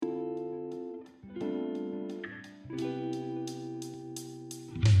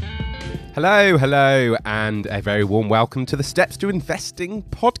Hello, and a very warm welcome to the Steps to Investing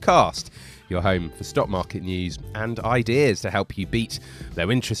podcast, your home for stock market news and ideas to help you beat low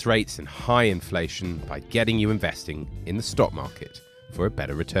interest rates and high inflation by getting you investing in the stock market for a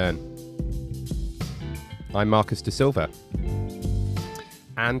better return. I'm Marcus De Silva,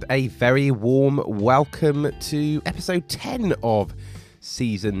 and a very warm welcome to episode 10 of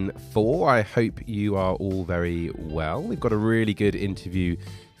Season 4. I hope you are all very well. We've got a really good interview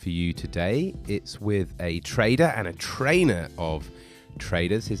for you today. It's with a trader and a trainer of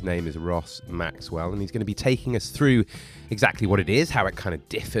traders. His name is Ross Maxwell, and he's going to be taking us through exactly what it is, how it kind of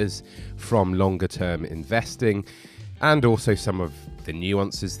differs from longer term investing, and also some of the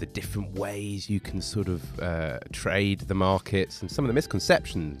nuances, the different ways you can sort of trade the markets and some of the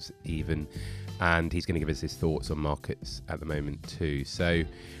misconceptions even. And he's going to give us his thoughts on markets at the moment too. So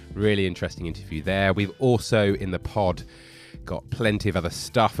really interesting interview there. We've also in the pod got plenty of other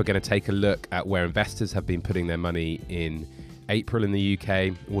stuff. We're going to take a look at where investors have been putting their money in April in the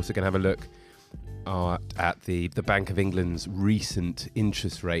UK. We're also going to have a look at the Bank of England's recent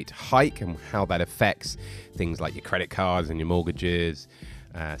interest rate hike and how that affects things like your credit cards and your mortgages,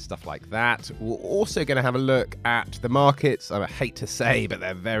 stuff like that. We're also going to have a look at the markets. I hate to say, but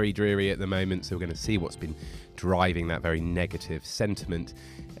they're very dreary at the moment. So we're going to see what's been driving that very negative sentiment.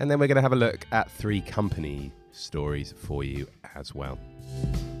 And then we're going to have a look at 3 company stories for you as well.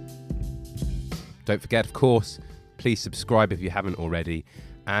 Don't forget, of course, please subscribe if you haven't already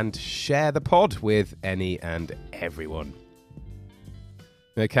and share the pod with any and everyone.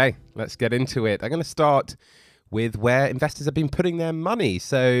 Okay, let's get into it. I'm going to start with where investors have been putting their money.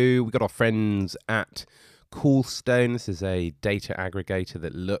 So we've got our friends at Coolstone. This is a data aggregator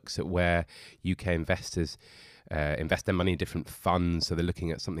that looks at where UK investors invest their money in different funds. So they're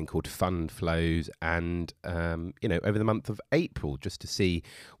looking at something called fund flows and, over the month of April, just to see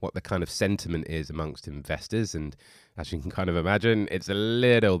what the kind of sentiment is amongst investors. And as you can kind of imagine, it's a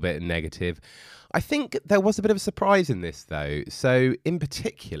little bit negative. I think there was a bit of a surprise in this, though. So in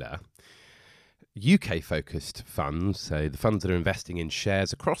particular, UK-focused funds, so the funds that are investing in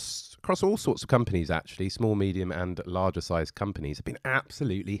shares across all sorts of companies, actually, small, medium and larger-sized companies, have been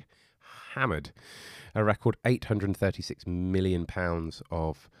absolutely hammered. A record £836 million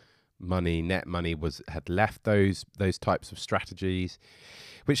of money, net money, had left those types of strategies,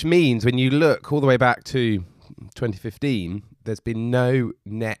 which means when you look all the way back to 2015, there's been no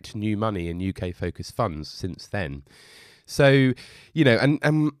net new money in UK-focused funds since then. So,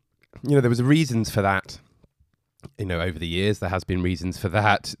 there was reasons for that. Over the years, there has been reasons for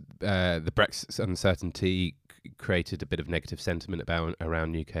that. The Brexit uncertainty created a bit of negative sentiment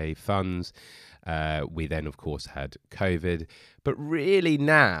around UK funds. We then, of course, had COVID. But really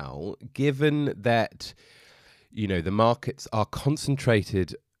now, given that, the markets are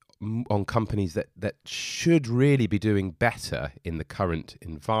concentrated on companies that should really be doing better in the current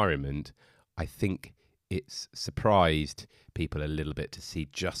environment, I think it's surprised people a little bit to see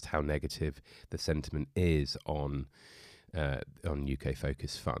just how negative the sentiment is on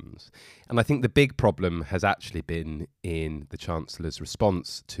UK-focused funds. And I think the big problem has actually been in the Chancellor's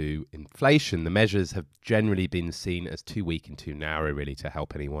response to inflation. The measures have generally been seen as too weak and too narrow, really, to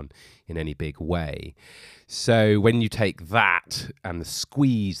help anyone in any big way. So when you take that and the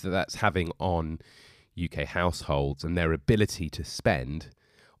squeeze that's having on UK households and their ability to spend,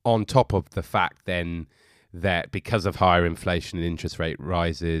 on top of the fact then that because of higher inflation and interest rate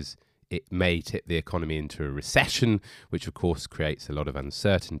rises, it may tip the economy into a recession, which of course creates a lot of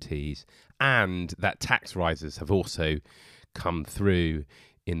uncertainties, and that tax rises have also come through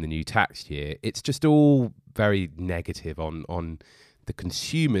in the new tax year. It's just all very negative on the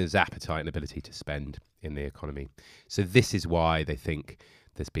consumer's appetite and ability to spend in the economy. So this is why they think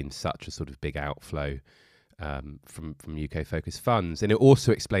there's been such a sort of big outflow from UK-focused funds. And it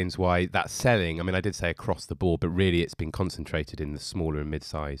also explains why that selling, I did say across the board, but really it's been concentrated in the smaller and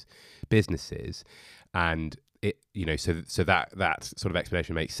mid-sized businesses. And it, so that sort of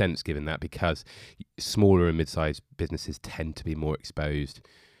explanation makes sense given that, because smaller and mid-sized businesses tend to be more exposed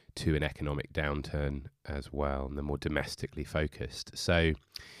to an economic downturn as well, and they're more domestically focused. So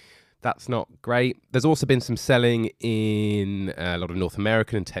that's not great. There's also been some selling in a lot of North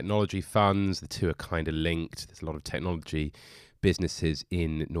American and technology funds. The two are kind of linked. There's a lot of technology businesses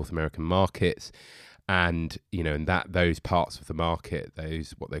in North American markets. And, in those parts of the market,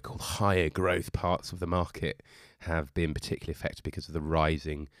 those what they call higher growth parts of the market, have been particularly affected because of the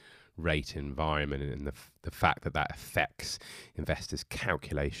rising rate environment and the fact that affects investors'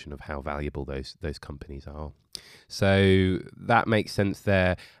 calculation of how valuable those companies are. So that makes sense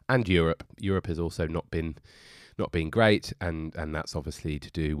there. And Europe has also not been great, and that's obviously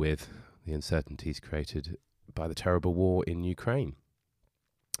to do with the uncertainties created by the terrible war in Ukraine.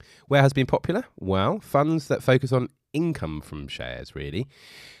 Where has been popular? Well, funds that focus on income from shares, really.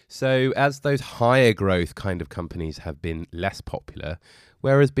 So as those higher growth kind of companies have been less popular,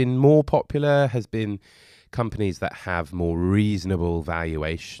 where has been more popular has been companies that have more reasonable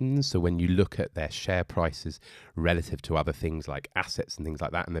valuations. So when you look at their share prices relative to other things like assets and things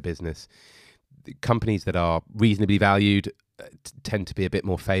like that in the business, the companies that are reasonably valued tend to be a bit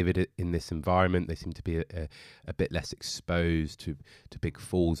more favoured in this environment. They seem to be a bit less exposed to big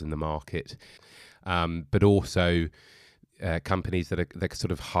falls in the market, but also companies that are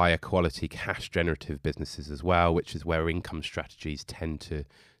sort of higher quality cash generative businesses as well, which is where income strategies tend to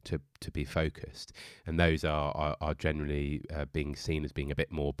be focused, and those are generally being seen as being a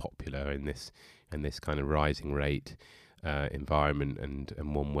bit more popular in this kind of rising rate environment,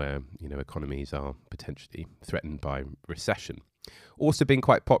 and one where economies are potentially threatened by recession. Also being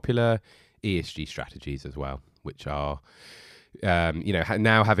quite popular, ESG strategies as well, which are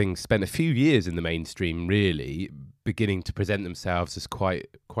now having spent a few years in the mainstream, really beginning to present themselves as quite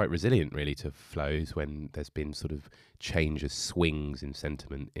resilient, really, to flows when there's been sort of changes, swings in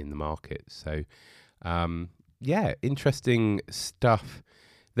sentiment in the market. So, interesting stuff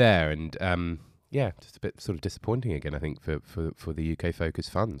there, and just a bit sort of disappointing again, I think, for the UK focused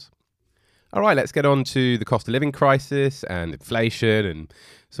funds. All right, let's get on to the cost of living crisis and inflation and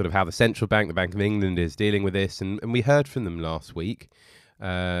sort of how the central bank, the Bank of England, is dealing with this. And we heard from them last week.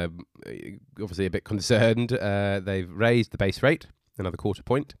 Obviously a bit concerned. They've raised the base rate another quarter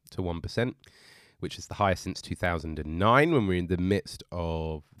point to 1%, which is the highest since 2009 when we were in the midst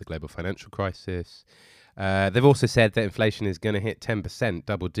of the global financial crisis. They've also said that inflation is going to hit 10%,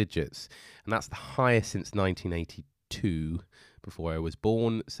 double digits, and that's the highest since 1982, before I was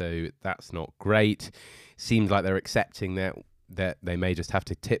born, so that's not great. Seems like they're accepting that they may just have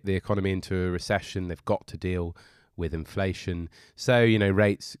to tip the economy into a recession. They've got to deal with inflation, so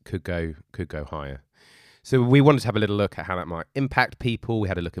rates could go higher. So we wanted to have a little look at how that might impact people. We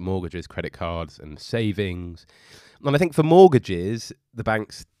had a look at mortgages, credit cards, and savings. And I think for mortgages, the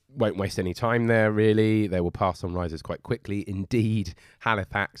banks won't waste any time there, really. They will pass on rises quite quickly. Indeed,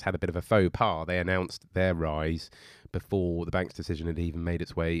 Halifax had a bit of a faux pas. They announced their rise before the bank's decision had even made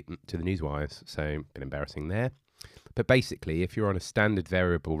its way to the newswires. So, a bit embarrassing there. But basically, if you're on a standard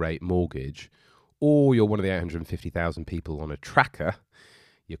variable rate mortgage, or you're one of the 850,000 people on a tracker,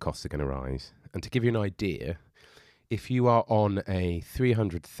 your costs are going to rise. And to give you an idea, if you are on a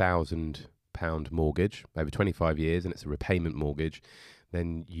 £300,000 mortgage over 25 years and it's a repayment mortgage,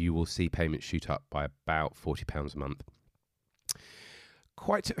 then you will see payments shoot up by about £40 a month.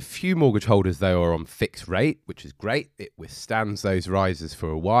 Quite a few mortgage holders, though, are on fixed rate, which is great. It withstands those rises for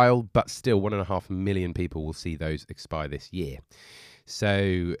a while, but still 1.5 million people will see those expire this year.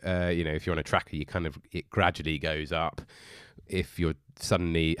 So, if you're on a tracker, it gradually goes up. If you're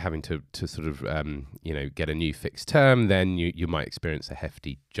suddenly having to sort of, get a new fixed term, then you might experience a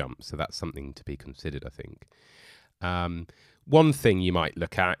hefty jump. So that's something to be considered, I think. One thing you might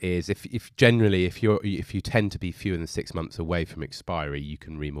look at is if you tend to be fewer than 6 months away from expiry, you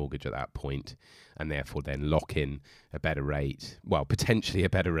can remortgage at that point and therefore then lock in a better rate. Well, potentially a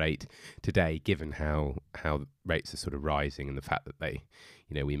better rate today, given how rates are sort of rising and the fact that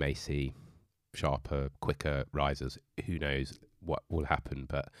we may see sharper, quicker rises. Who knows what will happen?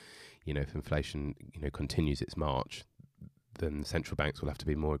 But if inflation continues its march, then central banks will have to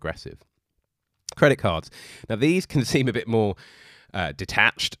be more aggressive. Credit cards. Now, these can seem a bit more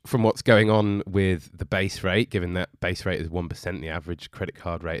detached from what's going on with the base rate, given that base rate is 1%. The average credit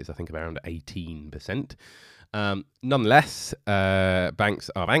card rate is, I think, around 18%. Nonetheless, banks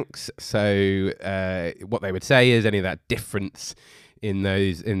are banks. So what they would say is any of that difference in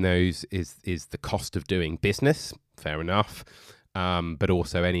those is the cost of doing business. Fair enough. But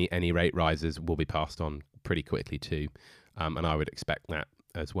also any rate rises will be passed on pretty quickly too. And I would expect that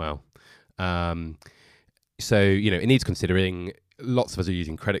as well. So, it needs considering. Lots of us are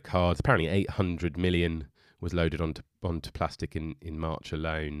using credit cards. Apparently 800 million was loaded onto plastic in March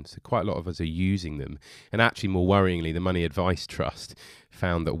alone. So quite a lot of us are using them. And actually, more worryingly, the Money Advice Trust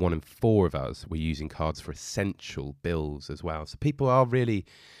found that 1 in 4 of us were using cards for essential bills as well. So people are really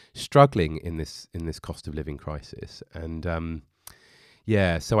struggling in this cost of living crisis. And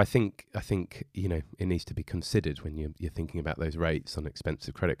so I think it needs to be considered when you're thinking about those rates on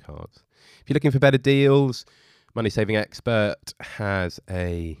expensive credit cards. If you're looking for better deals, Money Saving Expert has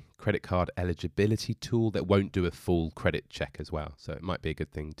a credit card eligibility tool that won't do a full credit check as well. So it might be a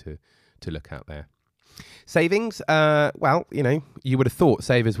good thing to look out there. Savings, you would have thought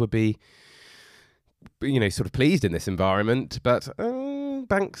savers would be sort of pleased in this environment, but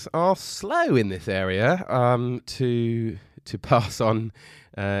banks are slow in this area to pass on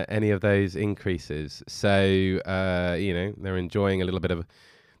any of those increases. So they're enjoying a little bit of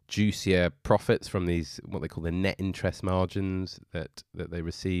juicier profits from these, what they call the net interest margins that they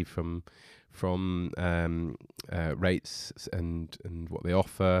receive from rates and what they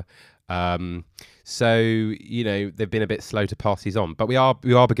offer. So they've been a bit slow to pass these on, but we are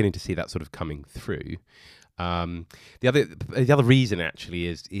beginning to see that sort of coming through. The other reason actually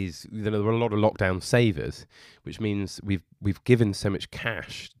is there are a lot of lockdown savers, which means we've given so much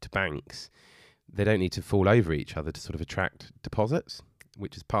cash to banks, they don't need to fall over each other to sort of attract deposits,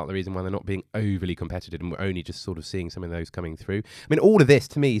 which is part of the reason why they're not being overly competitive, and we're only just sort of seeing some of those coming through. I mean, all of this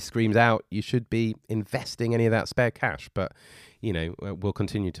to me screams out you should be investing any of that spare cash, but we'll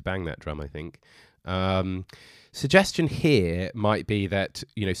continue to bang that drum, I think. Suggestion here might be that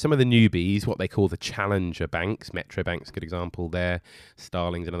some of the newbies, what they call the challenger banks, Metro Bank's a good example there,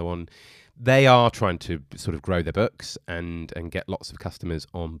 Starling's another one, they are trying to sort of grow their books and get lots of customers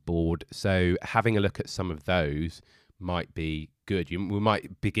on board. So having a look at some of those might be good. We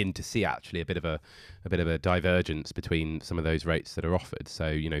might begin to see actually a bit of a divergence between some of those rates that are offered.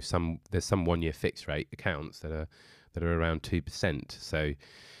 So there's some 1 year fixed rate accounts that are around 2%. So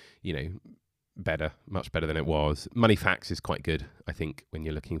much better than it was. Moneyfax is quite good, I think, when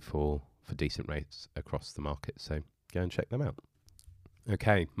you're looking for decent rates across the market. So go and check them out.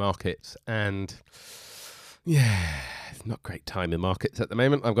 Okay, markets, and it's not great time in markets at the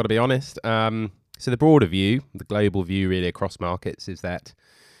moment, I've got to be honest. So the broader view, the global view really across markets is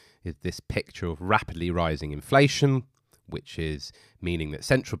this picture of rapidly rising inflation, which is meaning that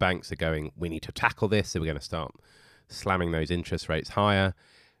central banks are going, we need to tackle this, so we're going to start slamming those interest rates higher,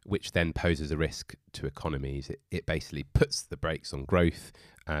 which then poses a risk to economies. It basically puts the brakes on growth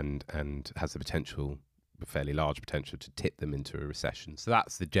and has the potential, a fairly large potential, to tip them into a recession. So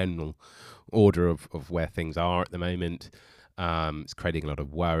that's the general order of where things are at the moment. It's creating a lot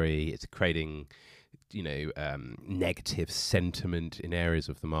of worry. It's creating negative sentiment in areas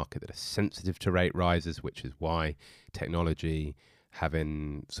of the market that are sensitive to rate rises, which is why technology,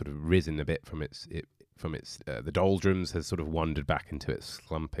 having sort of risen a bit from the doldrums, has sort of wandered back into its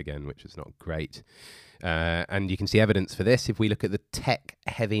slump again, which is not great. And you can see evidence for this if we look at the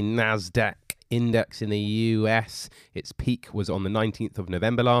tech-heavy NASDAQ index in the US. Its peak was on the 19th of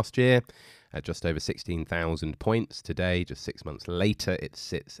November last year at just over 16,000 points. Today, just 6 months later, it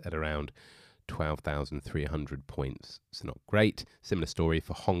sits at around 12,300 points. So not great. Similar story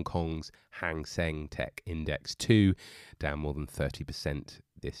for Hong Kong's Hang Seng Tech Index 2, down more than 30%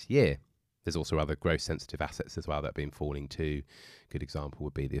 this year. There's also other growth-sensitive assets as well that have been falling too. Good example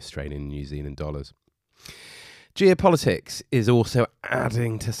would be the Australian and New Zealand dollars. Geopolitics is also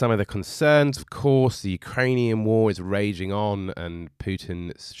adding to some of the concerns. Of course, the Ukrainian war is raging on, and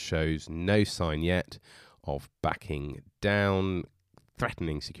Putin shows no sign yet of backing down,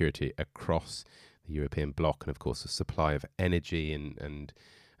 threatening security across the European bloc, and of course the supply of energy and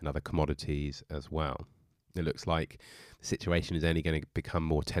other commodities as well. It looks like the situation is only going to become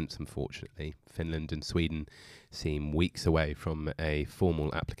more tense, unfortunately. Finland and Sweden seem weeks away from a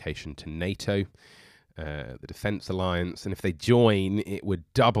formal application to NATO, the defence alliance, and if they join, it would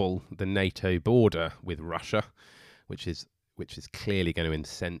double the NATO border with Russia, which is clearly going to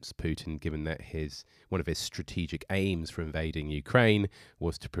incense Putin, given that one of his strategic aims for invading Ukraine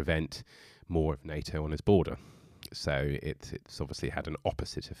was to prevent more of NATO on his border. So it's obviously had an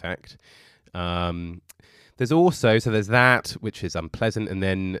opposite effect. There's that, which is unpleasant, and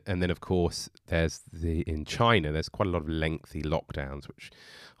then of course in China there's quite a lot of lengthy lockdowns which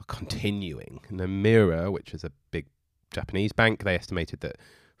are continuing. Nomura, which is a big Japanese bank, they estimated that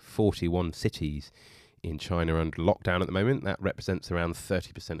 41 cities in China are under lockdown at the moment. That represents around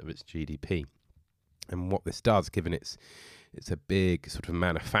 30% of its GDP. And what this does, given it's a big sort of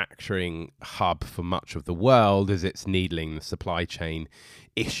manufacturing hub for much of the world, is it's needling the supply chain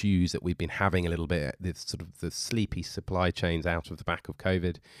issues that we've been having a little bit, this sort of the sleepy supply chains out of the back of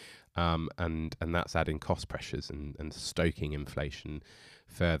COVID, and that's adding cost pressures and stoking inflation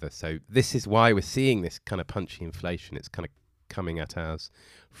further. So this is why we're seeing this kind of punchy inflation. It's kind of coming at us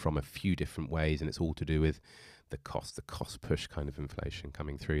from a few different ways, and it's all to do with the cost push kind of inflation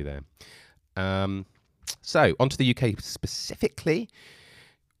coming through there. So onto the UK specifically,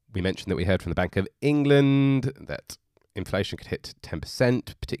 we mentioned that we heard from the Bank of England that inflation could hit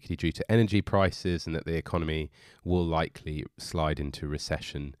 10%, particularly due to energy prices, and that the economy will likely slide into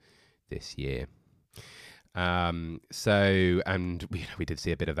recession this year. And we did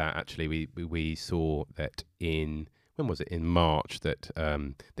see a bit of that actually. We saw that in March that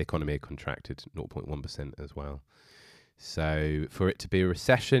the economy had contracted 0.1% as well. So for it to be a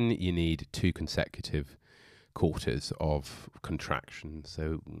recession, you need 2 consecutive quarters of contraction.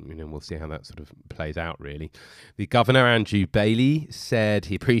 So, we'll see how that sort of plays out, really. The governor, Andrew Bailey, said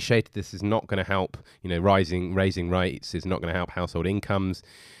he appreciated this is not going to help, raising rates is not going to help household incomes.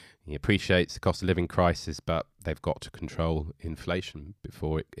 He appreciates the cost of living crisis, but they've got to control inflation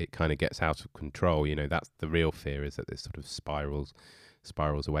before it kind of gets out of control. That's the real fear, is that this sort of spirals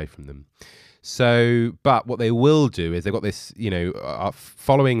away from them. So, but what they will do is they've got this,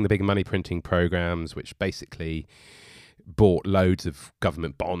 following the big money printing programs, which basically bought loads of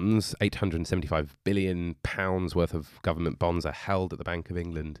government bonds. £875 billion worth of government bonds are held at the Bank of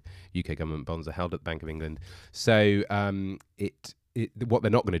England. UK government bonds are held at the Bank of England. So what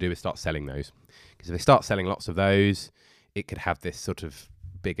they're not going to do is start selling those, because if they start selling lots of those, it could have this sort of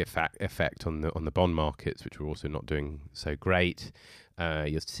big effect on the bond markets, which are also not doing so great.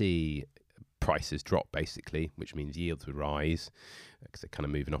 You'll see prices drop, basically, which means yields will rise, because they kind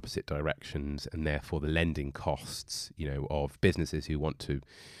of move in opposite directions, and therefore the lending costs, of businesses who want to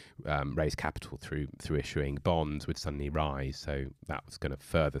raise capital through issuing bonds would suddenly rise. So that was going to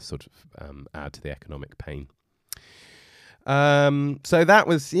further sort of add to the economic pain. So that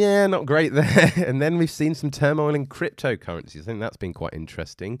was, not great there. And then we've seen some turmoil in cryptocurrencies. I think that's been quite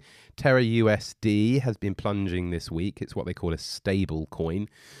interesting. Terra USD has been plunging this week. It's what they call a stable coin.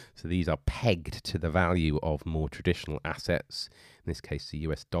 So these are pegged to the value of more traditional assets. In this case, the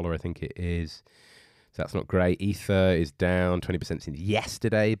US dollar, I think it is. So that's not great. Ether is down 20% since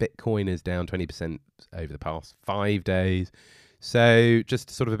yesterday. Bitcoin is down 20% over the past 5 days. So just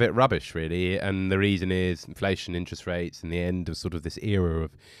sort of a bit rubbish, really. And the reason is inflation, interest rates, and the end of sort of this era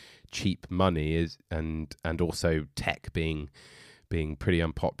of cheap money is, and also tech being pretty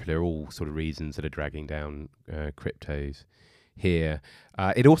unpopular, all sort of reasons that are dragging down cryptos here.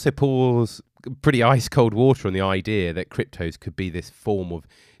 It also pours pretty ice cold water on the idea that cryptos could be this form of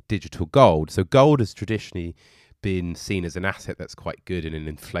digital gold. So gold has traditionally been seen as an asset that's quite good in an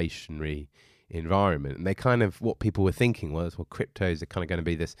inflationary environment, and they kind of, what people were thinking was, well, cryptos are kind of going to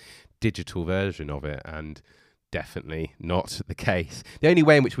be this digital version of it, and definitely not the case. The only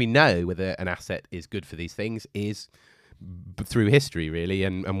way in which we know whether an asset is good for these things is through history, really,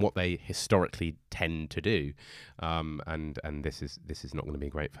 and what they historically tend to do, and this is not going to be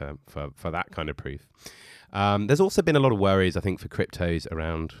great for that kind of proof. There's also been a lot of worries, I think, for cryptos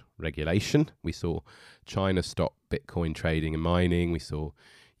around regulation. We saw China stop Bitcoin trading and mining. We saw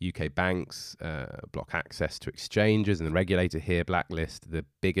UK banks block access to exchanges, and the regulator here blacklist the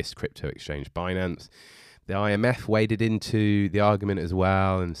biggest crypto exchange, Binance. The IMF waded into the argument as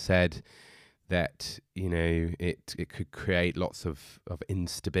well and said that it could create lots of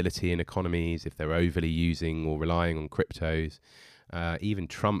instability in economies if they're overly using or relying on cryptos. Even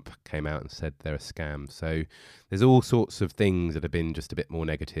Trump came out and said they're a scam. So there's all sorts of things that have been just a bit more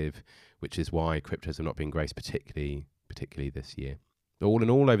negative, which is why cryptos have not been great, particularly this year. All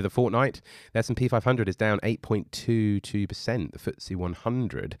in all, over the fortnight, the S&P 500 is down 8.22%. The FTSE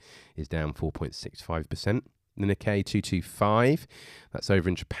 100 is down 4.65%. The Nikkei 225, that's over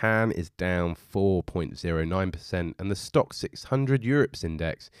in Japan, is down 4.09%. And the Stock 600 Europe's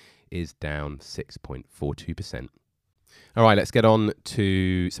index is down 6.42%. All right, let's get on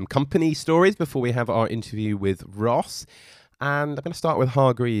to some company stories before we have our interview with Ross. And I'm going to start with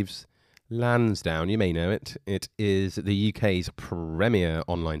Hargreaves Lansdown. You may know it. It is the UK's premier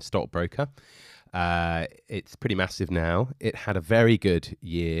online stockbroker. It's pretty massive now. It had a very good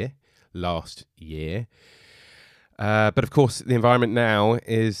year last year. But of course, the environment now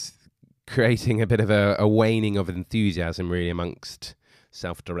is creating a bit of a waning of enthusiasm, really, amongst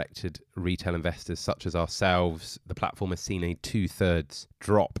self-directed retail investors such as ourselves. The platform has seen a 2/3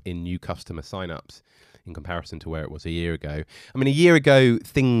 drop in new customer sign-ups in comparison to where it was a year ago. I mean, a year ago,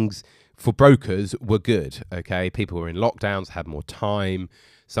 things for brokers were good, okay? People were in lockdowns, had more time.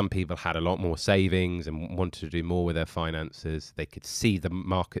 Some people had a lot more savings and wanted to do more with their finances. They could see the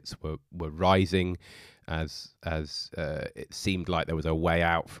markets were rising as it seemed like there was a way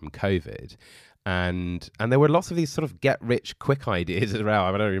out from COVID. And there were lots of these sort of get-rich-quick ideas as well.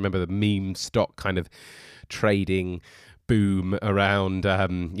 I don't remember the meme stock kind of trading boom around,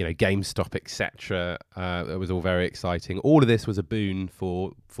 GameStop, etc. It was all very exciting. All of this was a boon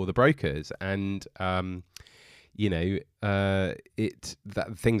for the brokers, and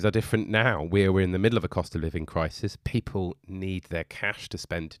things are different now. We're in the middle of a cost of living crisis. People need their cash to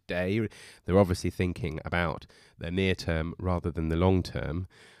spend today. They're obviously thinking about the near term rather than the long term.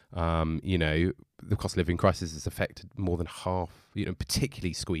 The cost of living crisis has affected more than half,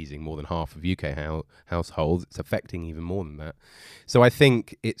 particularly squeezing more than half of UK households. It's affecting even more than that. So I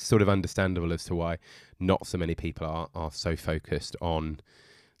think it's sort of understandable as to why not so many people are so focused on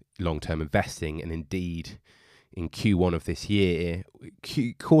long-term investing. And indeed, in Q1 of this year,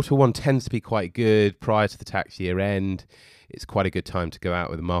 quarter one tends to be quite good prior to the tax year end. It's quite a good time to go out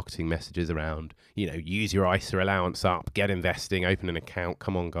with marketing messages around, use your ISA allowance up, get investing, open an account.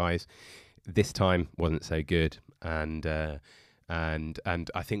 Come on, guys. This time wasn't so good, and I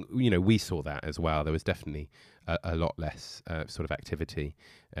think we saw that as well. There was definitely a lot less sort of activity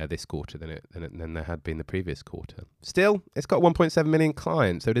this quarter than there had been the previous quarter. Still, it's got 1.7 million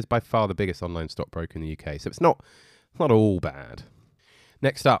clients, so it is by far the biggest online stockbroker in the UK. So it's not all bad.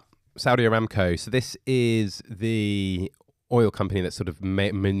 Next up, Saudi Aramco. So this is the oil company that's sort of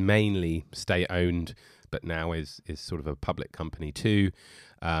mainly state-owned, but now is sort of a public company too,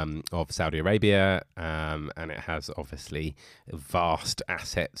 of Saudi Arabia, and it has obviously vast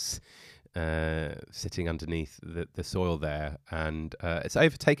assets sitting underneath the soil there, and it's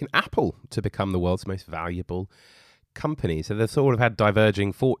overtaken Apple to become the world's most valuable company. So they've sort of had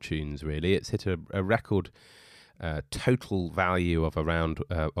diverging fortunes, really. It's hit a record total value of around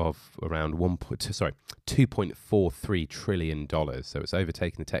 $2.43 trillion. So it's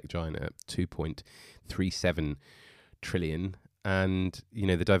overtaken the tech giant at $2.37 trillion. And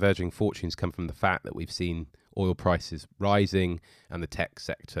the diverging fortunes come from the fact that we've seen oil prices rising and the tech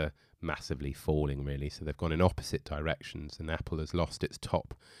sector massively falling, really. So they've gone in opposite directions, and Apple has lost its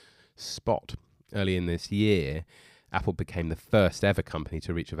top spot. Early in this year, Apple became the first ever company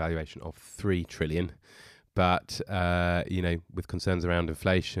to reach a valuation of $3 trillion. But, with concerns around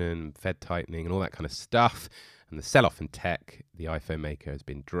inflation, Fed tightening and all that kind of stuff, and the sell-off in tech, the iPhone maker has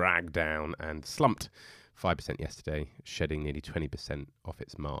been dragged down and slumped 5% yesterday, shedding nearly 20% off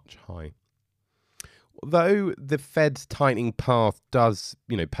its March high. Although the Fed's tightening path does,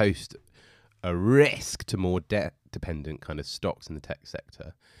 post a risk to more debt-dependent kind of stocks in the tech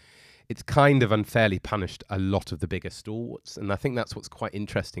sector, it's kind of unfairly punished a lot of the bigger stalwarts. And I think that's what's quite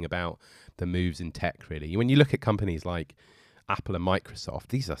interesting about the moves in tech, really. When you look at companies like Apple and Microsoft,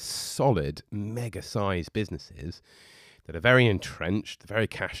 these are solid, mega-sized businesses that are very entrenched, very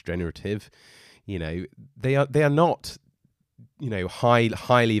cash generative. They are not,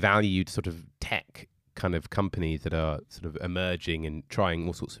 highly valued sort of tech kind of companies that are sort of emerging and trying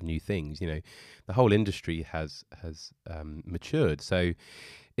all sorts of new things. The whole industry has matured. So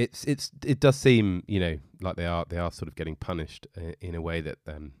it does seem, like they are sort of getting punished in a way that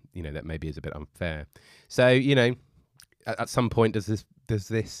that maybe is a bit unfair. So at some point does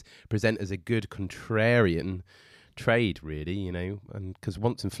this present as a good contrarian trade, really? And because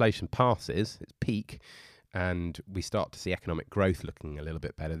once inflation passes its peak and we start to see economic growth looking a little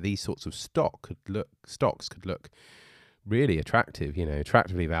bit better, these sorts of stocks could look really attractive,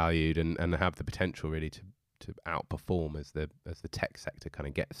 attractively valued, and have the potential really to outperform as the tech sector kind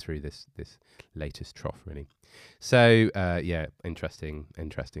of gets through this latest trough, really. So interesting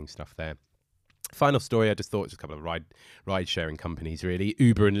stuff there. Final story, I just thought just a couple of ride sharing companies, really.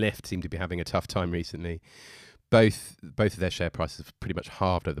 Uber and Lyft seem to be having a tough time recently. Both of their share prices have pretty much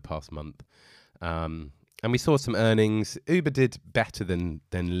halved over the past month. And we saw some earnings. Uber did better than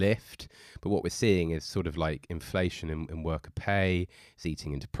Lyft, but what we're seeing is sort of like inflation in worker pay. It's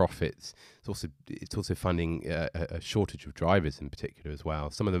eating into profits. It's also finding a shortage of drivers in particular as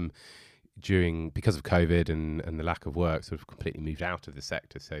well. Some of them, because of COVID and the lack of work, sort of completely moved out of the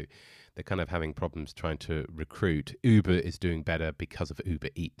sector. So they're kind of having problems trying to recruit. Uber is doing better because of Uber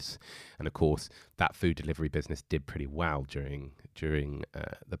Eats, and of course that food delivery business did pretty well during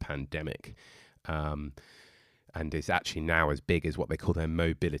the pandemic. And is actually now as big as what they call their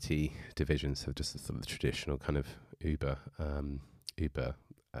mobility division, so just the sort of traditional kind of Uber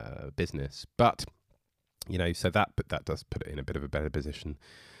business. But so that does put it in a bit of a better position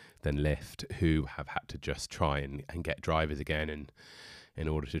than Lyft, who have had to just try and get drivers again, and in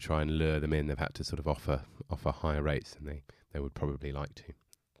order to try and lure them in, they've had to sort of offer higher rates than they would probably like to.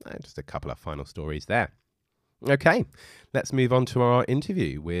 Just a couple of final stories there. Okay, let's move on to our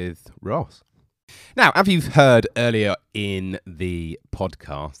interview with Ross. Now, as you've heard earlier in the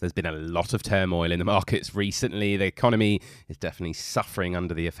podcast, there's been a lot of turmoil in the markets recently. The economy is definitely suffering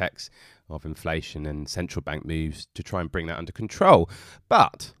under the effects of inflation and central bank moves to try and bring that under control.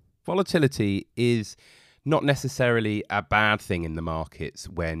 But volatility is not necessarily a bad thing in the markets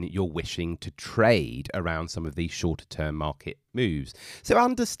when you're wishing to trade around some of these shorter term market moves. So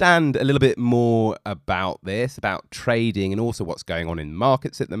understand a little bit more about this, about trading, and also what's going on in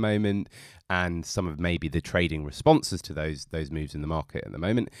markets at the moment, and some of maybe the trading responses to those moves in the market at the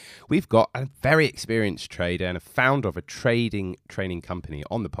moment. We've got a very experienced trader and a founder of a trading training company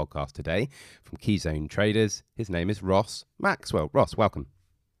on the podcast today from Keyzone Traders. His name is Ross Maxwell. Ross, welcome.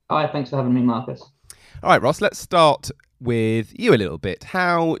 Hi, thanks for having me, Marcus. All right, Ross, let's start with you a little bit.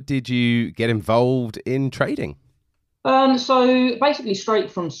 How did you get involved in trading? So basically,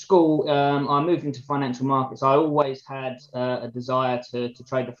 straight from school, I moved into financial markets. I always had a desire to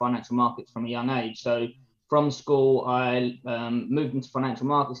trade the financial markets from a young age. So from school, I moved into financial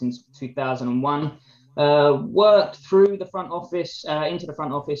markets in 2001. Worked through the front office, into the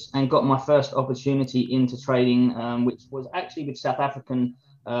front office, and got my first opportunity into trading, which was actually with South African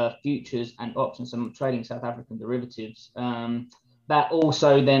futures and options. So I'm trading South African derivatives. That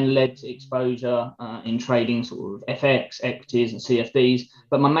also then led to exposure in trading sort of FX, equities, and CFDs.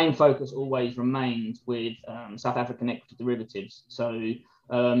 But my main focus always remained with South African equity derivatives. So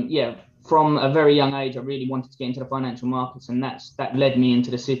yeah, from a very young age, I really wanted to get into the financial markets, and that led me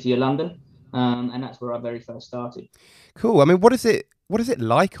into the city of London, and that's where I very first started. Cool. I mean, what is it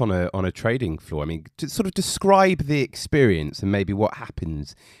like on a trading floor? I mean, to sort of describe the experience and maybe what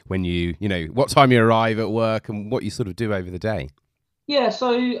happens when what time you arrive at work and what you sort of do over the day. Yeah,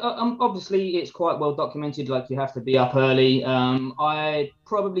 so obviously it's quite well documented. Like you have to be up early. I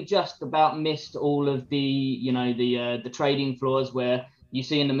probably just about missed all of the trading floors where you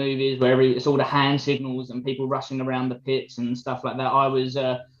see in the movies where it's all the hand signals and people rushing around the pits and stuff like that. I was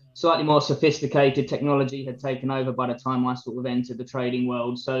slightly more sophisticated. Technology had taken over by the time I sort of entered the trading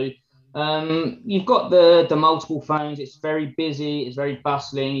world. So you've got the multiple phones. It's very busy. It's very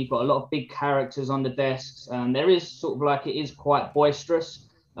bustling. You've got a lot of big characters on the desks. There is sort of like it is quite boisterous,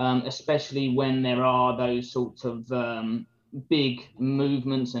 especially when there are those sorts of big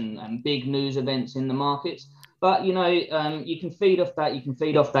movements and big news events in the markets. But you can feed off that. You can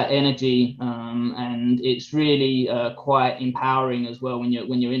feed off that energy, and it's really quite empowering as well when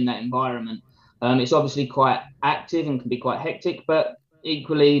you're in that environment. It's obviously quite active and can be quite hectic, but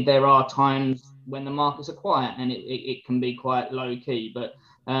equally, there are times when the markets are quiet and it can be quite low key. But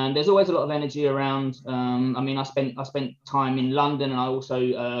there's always a lot of energy around. I mean, I spent time in London, and I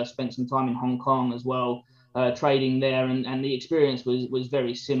also spent some time in Hong Kong as well, trading there, and the experience was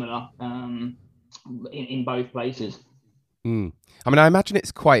very similar in both places. Mm. I mean, I imagine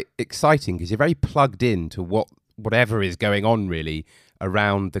it's quite exciting because you're very plugged in to whatever is going on really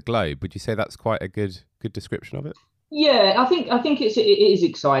around the globe. Would you say that's quite a good description of it? Yeah, I think it is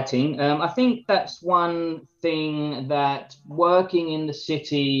exciting. I think that's one thing that working in the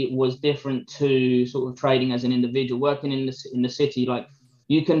city was different to sort of trading as an individual. Working in the city, like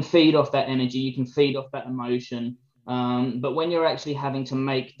you can feed off that energy, you can feed off that emotion. But when you're actually having to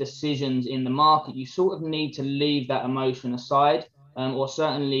make decisions in the market, you sort of need to leave that emotion aside, or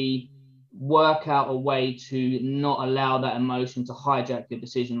certainly work out a way to not allow that emotion to hijack your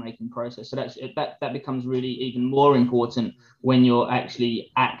decision making process. So that becomes really even more important when you're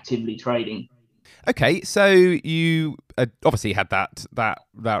actually actively trading. Okay, so you obviously had that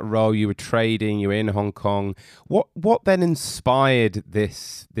role. You were trading. You were in Hong Kong. What then inspired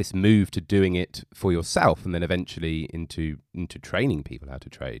this move to doing it for yourself, and then eventually into training people how to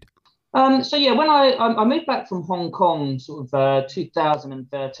trade? So yeah, when I moved back from Hong Kong, sort of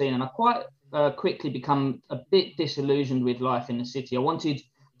 2013, and I quite quickly become a bit disillusioned with life in the city. I wanted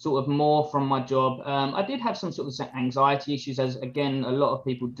sort of more from my job. I did have some sort of anxiety issues, as again a lot of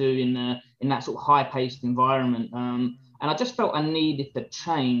people do in that sort of high paced environment. And I just felt I needed to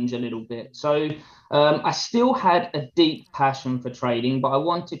change a little bit. So I still had a deep passion for trading, but I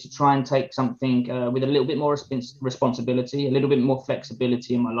wanted to try and take something with a little bit more responsibility, a little bit more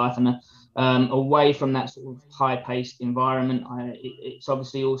flexibility in my life, and away from that sort of high-paced environment. It's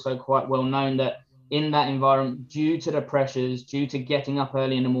obviously also quite well known that in that environment, due to the pressures, due to getting up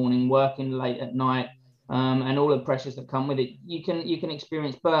early in the morning, working late at night, and all the pressures that come with it, you can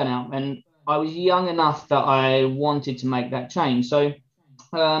experience burnout. And I was young enough that I wanted to make that change. So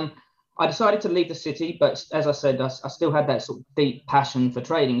um, I decided to leave the city, but as I said, I still had that sort of deep passion for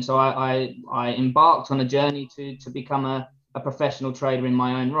trading. So I embarked on a journey to become a professional trader in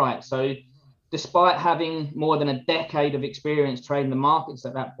my own right. So despite having more than a decade of experience trading the markets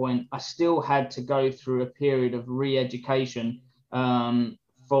at that point, I still had to go through a period of re-education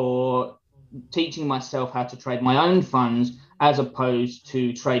for teaching myself how to trade my own funds as opposed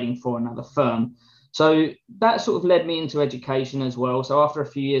to trading for another firm. So that sort of led me into education as well. So after a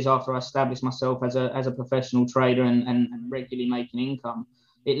few years after I established myself as a professional trader and regularly making income,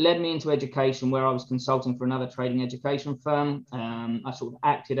 it led me into education where I was consulting for another trading education firm. I sort of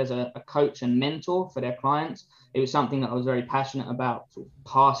acted as a coach and mentor for their clients. It was something that I was very passionate about, sort of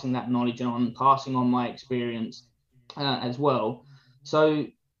passing that knowledge on, passing on my experience as well. So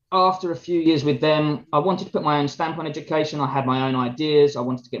after a few years with them, I wanted to put my own stamp on education. I had my own ideas. I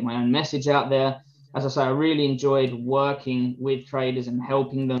wanted to get my own message out there. As I say, I really enjoyed working with traders and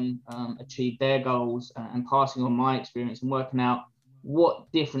helping them achieve their goals and passing on my experience and working out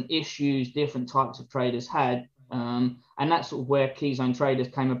what different issues different types of traders had. And that's sort of where Key Zone Traders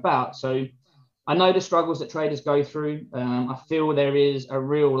came about. So I know the struggles that traders go through. I feel there is a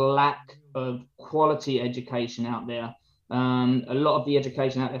real lack of quality education out there. A lot of the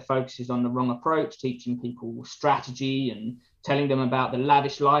education out there focuses on the wrong approach, teaching people strategy and telling them about the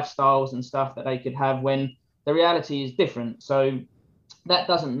lavish lifestyles and stuff that they could have when the reality is different. So that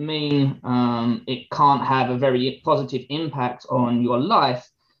doesn't mean it can't have a very positive impact on your life,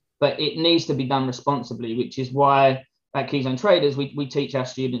 but it needs to be done responsibly, which is why at Key Zone Traders, we teach our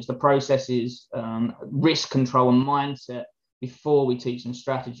students the processes, risk control and mindset before we teach them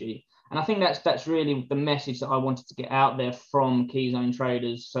strategy. And I think that's really the message that I wanted to get out there from Key Zone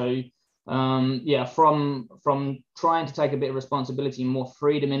Traders. So yeah, from trying to take a bit of responsibility and more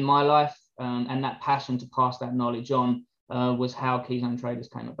freedom in my life, and that passion to pass that knowledge on was how Key Zone Traders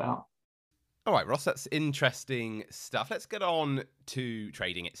came about. All right, Ross, that's interesting stuff. Let's get on to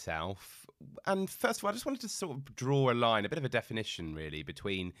trading itself. And first of all, I just wanted to sort of draw a line, a bit of a definition really,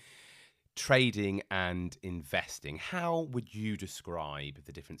 between trading and investing. How would you describe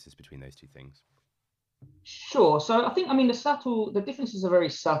the differences between those two things? Sure. So I think, I mean, the differences are very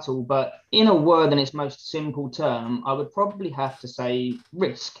subtle, but in a word in its most simple term, I would probably have to say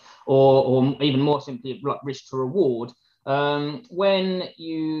risk, or even more simply, like risk to reward. When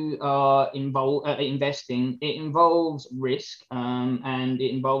you are involved investing, it involves risk, and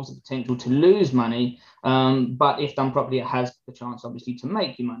it involves the potential to lose money. But if done properly, it has the chance, obviously, to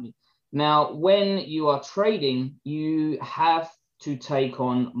make you money. Now, when you are trading, you have to take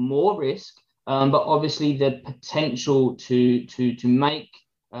on more risk, but obviously the potential to make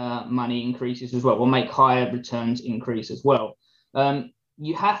money increases as well, or make higher returns increase as well.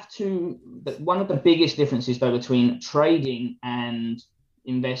 You have to. One of the biggest differences though between trading and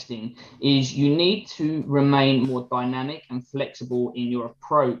investing is you need to remain more dynamic and flexible in your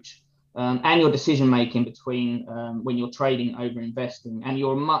approach and your decision making between when you're trading over investing, and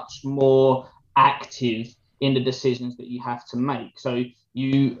you're much more active in the decisions that you have to make. So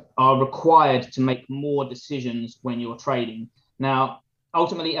you are required to make more decisions when you're trading. Now,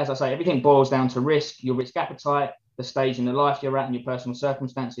 ultimately, as I say, everything boils down to risk, your risk appetite, the stage in the life you're at, and your personal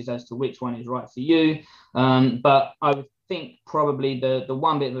circumstances as to which one is right for you. But I would think probably the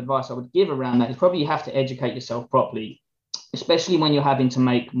one bit of advice I would give around that is probably you have to educate yourself properly, especially when you're having to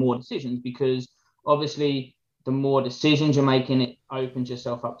make more decisions, because obviously the more decisions you're making, it opens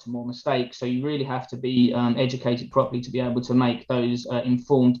yourself up to more mistakes. So you really have to be educated properly to be able to make those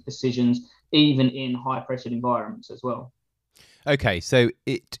informed decisions, even in high pressured environments as well. Okay, so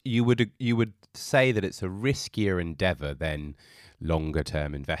you would say that it's a riskier endeavour than longer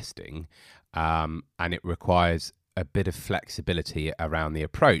term investing, and it requires a bit of flexibility around the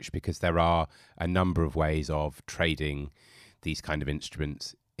approach because there are a number of ways of trading these kind of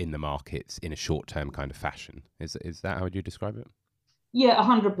instruments in the markets in a short term kind of fashion. Is that how would you describe it? Yeah,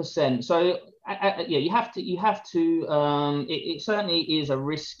 100%. So yeah, you have to. It certainly is a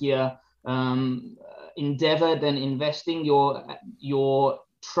riskier endeavor than investing. You're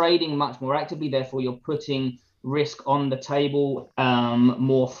trading much more actively, therefore you're putting risk on the table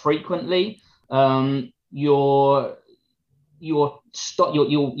more frequently. You're you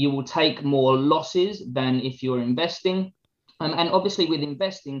will take more losses than if you're investing, and obviously with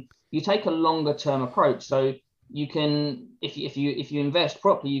investing you take a longer term approach. So you can, if you invest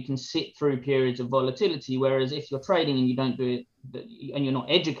properly, you can sit through periods of volatility, whereas if you're trading and you don't do it and you're not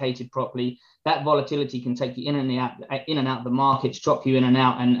educated properly, that volatility can take you in and out of the markets, chop you in and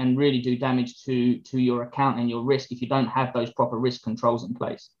out, and really do damage to your account and your risk if you don't have those proper risk controls in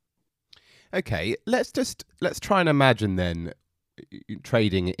place. Okay, let's try and imagine then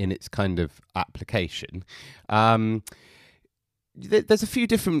trading in its kind of application. Um, there's a few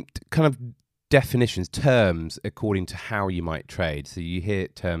different kind of definitions, terms according to how you might trade. So you hear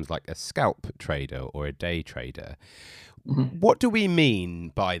terms like a scalp trader or a day trader. Mhm. What do we mean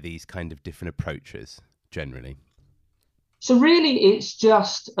by these kind of different approaches generally? So really, it's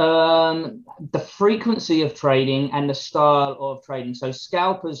just the frequency of trading and the style of trading. So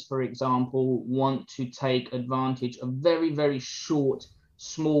scalpers, for example, want to take advantage of very, very short,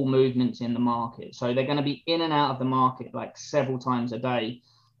 small movements in the market. So they're going to be in and out of the market like several times a day.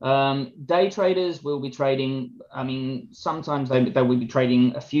 Day traders will be trading. I mean, sometimes they will be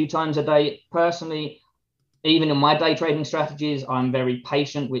trading a few times a day. Personally, even in my day trading strategies, I'm very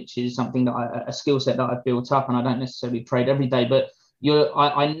patient, which is something that a skill set that I've built up, and I don't necessarily trade every day, but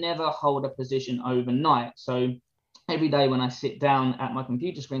I never hold a position overnight. So every day when I sit down at my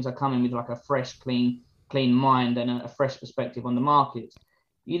computer screens, I come in with like a fresh, clean mind and a fresh perspective on the markets.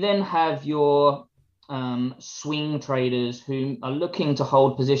 You then have your swing traders who are looking to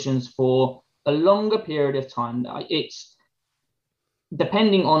hold positions for a longer period of time. It's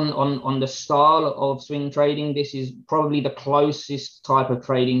depending on the style of swing trading, this is probably the closest type of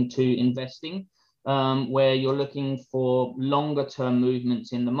trading to investing, where you're looking for longer term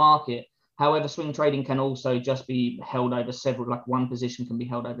movements in the market. However, swing trading can also just be held over several, like one position can be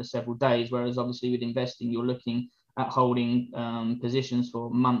held over several days, whereas obviously with investing, you're looking at holding positions for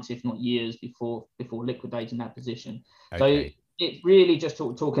months, if not years, before liquidating that position. So Okay. it's really just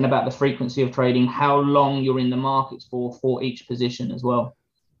talking about the frequency of trading, how long you're in the markets for each position as well.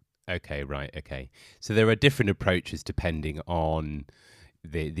 Okay, right. Okay. So there are different approaches depending on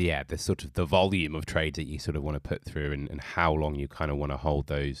the sort of the volume of trades that you sort of want to put through, and how long you kind of want to hold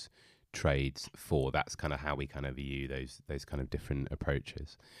those trades for. That's kind of how we kind of view those kind of different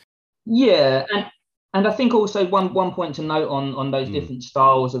approaches. Yeah, and I think also one point to note on those Mm. different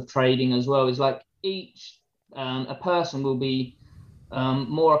styles of trading as well is like each a person will be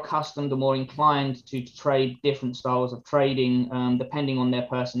more accustomed or more inclined to trade different styles of trading depending on their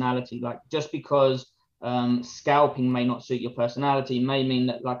personality. Like just because scalping may not suit your personality may mean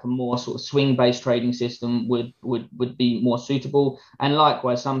that like a more sort of swing based trading system would be more suitable. And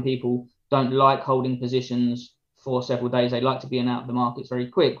likewise, some people don't like holding positions for several days. They like to be in and out of the markets very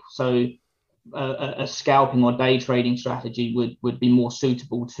quick. So a scalping or day trading strategy would be more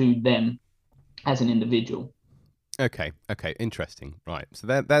suitable to them as an individual. Okay. Okay. Interesting. Right. So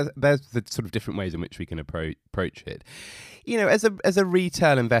there's the sort of different ways in which we can approach it. You know, as a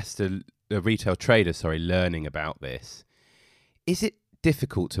retail investor, a retail trader, sorry, learning about this, is it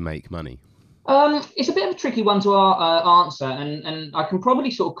difficult to make money? It's a bit of a tricky one to answer, and I can probably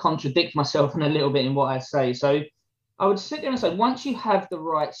sort of contradict myself in a little bit in what I say. So I would sit there and say, once you have the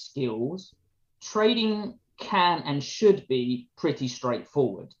right skills, trading can and should be pretty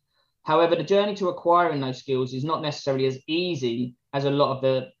straightforward. However, the journey to acquiring those skills is not necessarily as easy as a lot of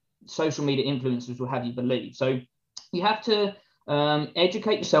the social media influencers will have you believe. So you have to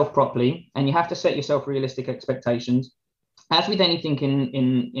educate yourself properly, and you have to set yourself realistic expectations. As with anything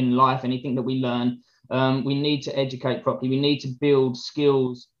in life, anything that we learn, we need to educate properly. We need to build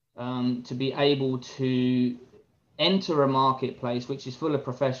skills to be able to enter a marketplace which is full of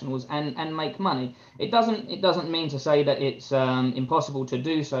professionals and make money. It doesn't mean to say that it's impossible to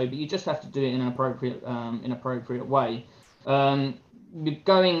do so, but you just have to do it in an appropriate way. Um,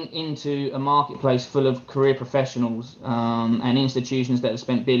 Going into a marketplace full of career professionals and institutions that have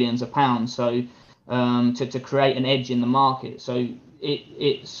spent billions of pounds, so to create an edge in the market. So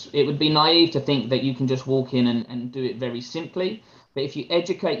it would be naive to think that you can just walk in and do it very simply. But if you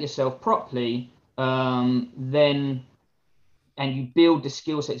educate yourself properly, then and you build the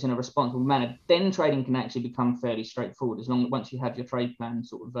skill sets in a responsible manner, then trading can actually become fairly straightforward. As long as once you have your trade plan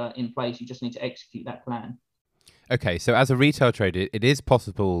sort of in place, you just need to execute that plan. Okay, so as a retail trader, it is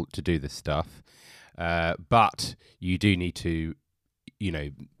possible to do this stuff, but you do need to,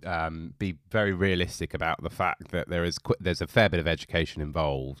 be very realistic about the fact that there's a fair bit of education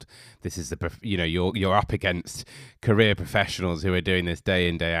involved. This is you're up against career professionals who are doing this day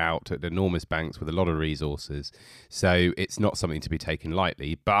in day out at enormous banks with a lot of resources. So it's not something to be taken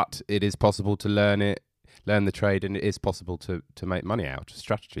lightly, but it is possible to learn the trade, and it is possible to make money out of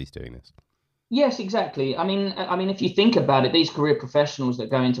strategies doing this. Yes, exactly. I mean, if you think about it, these career professionals that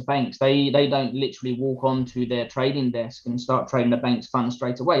go into banks, they don't literally walk onto their trading desk and start trading the bank's funds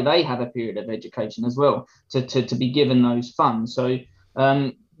straight away. They have a period of education as well to be given those funds. So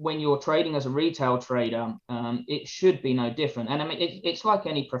when you're trading as a retail trader, it should be no different. And I mean, it's like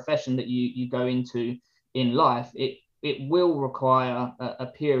any profession that you go into in life. It will require a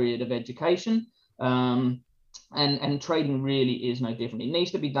period of education. And trading really is no different. It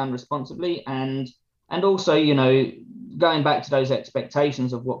needs to be done responsibly, and also, going back to those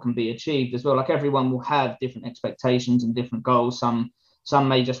expectations of what can be achieved as well. Like everyone will have different expectations and different goals. Some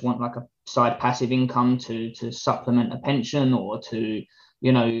may just want like a side passive income to supplement a pension or to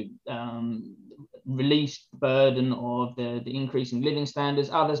released burden of the increasing living standards.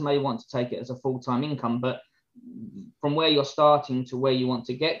 Others may want to take it as a full-time income, but from where you're starting to where you want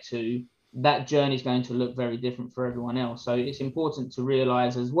to get to, that journey is going to look very different for everyone else. So it's important to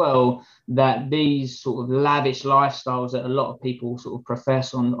realize as well that these sort of lavish lifestyles that a lot of people sort of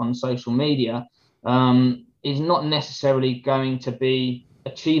profess on social media is not necessarily going to be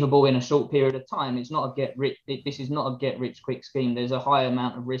achievable in a short period of time. It's not a get rich. This is not a get rich quick scheme. There's a high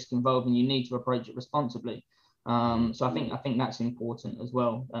amount of risk involved, and you need to approach it responsibly. So I think that's important as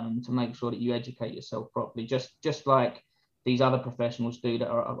well, to make sure that you educate yourself properly, just like these other professionals do that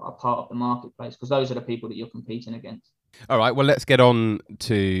are part of the marketplace, because those are the people that you're competing against. All right, well, let's get on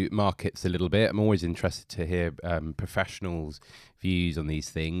to markets a little bit. I'm always interested to hear professionals' views on these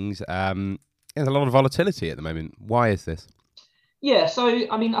things. There's a lot of volatility at the moment. Why is this? Yeah, so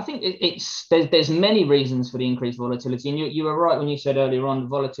I mean, I think there's many reasons for the increased volatility, and you were right when you said earlier on, the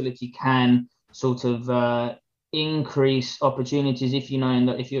volatility can sort of increase opportunities if you know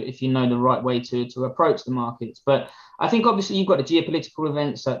the right way to approach the markets. But I think obviously you've got the geopolitical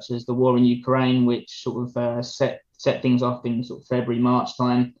events such as the war in Ukraine, which sort of set things off in sort of February, March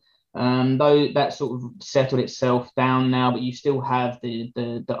time. Though that sort of settled itself down now, but you still have the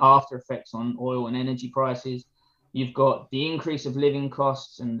after effects on oil and energy prices. You've got the increase of living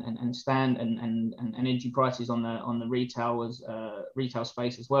costs and energy prices on the retail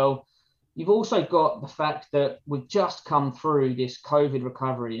space as well. You've also got the fact that we've just come through this COVID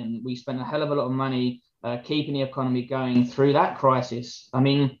recovery, and we spent a hell of a lot of money keeping the economy going through that crisis. I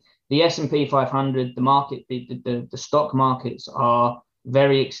mean, the S&P 500, the market, the stock markets are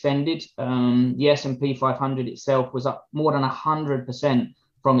very extended. The S&P 500 itself was up more than 100%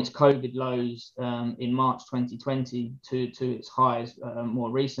 from its COVID lows in March 2020 to its highs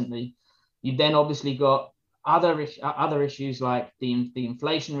more recently. You've then obviously got other issues like the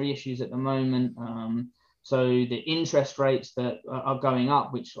inflationary issues at the moment. So the interest rates that are going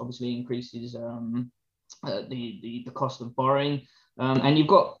up, which obviously increases the cost of borrowing. And you've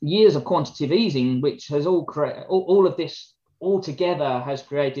got years of quantitative easing, which has all of this all together has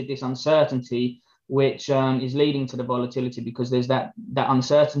created this uncertainty, which is leading to the volatility, because there's that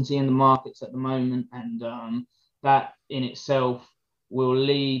uncertainty in the markets at the moment, and that in itself will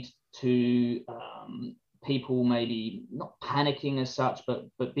lead to people maybe not panicking as such,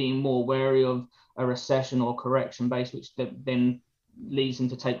 but being more wary of a recession or correction base, which then leads them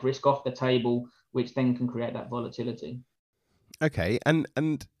to take risk off the table, which then can create that volatility. Okay, and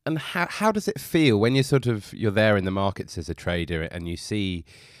how does it feel when you're there in the markets as a trader and you see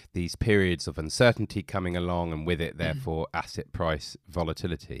these periods of uncertainty coming along, and with it, therefore, asset price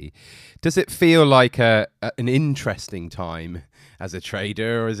volatility? Does it feel like an interesting time as a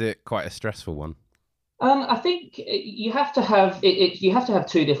trader, or is it quite a stressful one? I think you have to have you have to have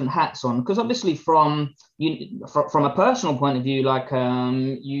two different hats on, because obviously from a personal point of view, like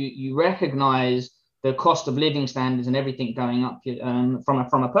you recognize the cost of living standards and everything going up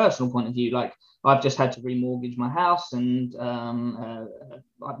from a personal point of view. Like I've just had to remortgage my house, and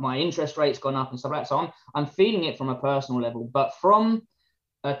my interest rate's gone up and stuff like that. So I'm feeling it from a personal level, but from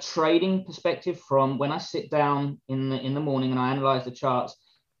a trading perspective, from when I sit down in the morning and I analyze the charts,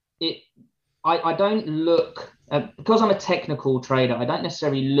 I don't look because I'm a technical trader. I don't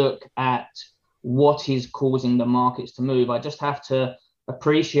necessarily look at what is causing the markets to move. I just have to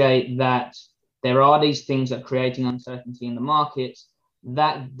appreciate that there are these things that are creating uncertainty in the markets,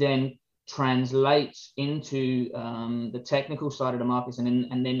 that then translates into the technical side of the markets,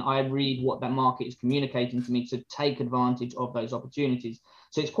 and then I read what that market is communicating to me to take advantage of those opportunities.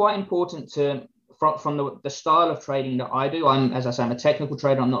 So it's quite important to, from the style of trading that I do. As I say, I'm a technical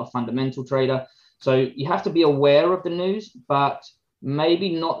trader. I'm not a fundamental trader. So you have to be aware of the news, but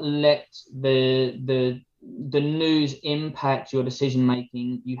maybe not let the news impact your decision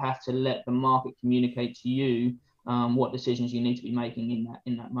making. You have to let the market communicate to you what decisions you need to be making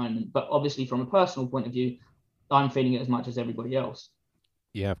in that moment. But obviously, from a personal point of view, I'm feeling it as much as everybody else.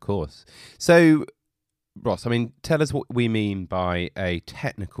 Yeah, of course. So, Ross, I mean, tell us what we mean by a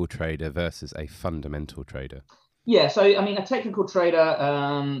technical trader versus a fundamental trader. Yeah, so I mean, a technical trader,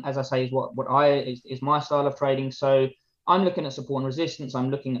 as I say, is my style of trading. So I'm looking at support and resistance. I'm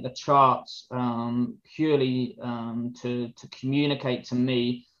looking at the charts purely to communicate to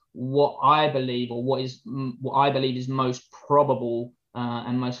me what I believe, or what I believe is most probable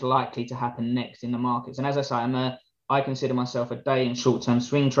and most likely to happen next in the markets. And as I say, I consider myself a day and short-term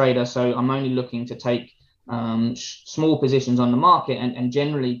swing trader. So I'm only looking to take small positions on the market and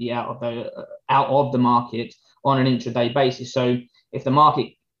generally be out of the market on an intraday basis. So if the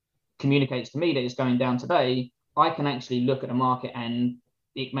market communicates to me that it's going down today, I can actually look at the market and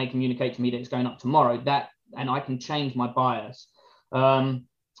it may communicate to me that it's going up tomorrow. And I can change my bias.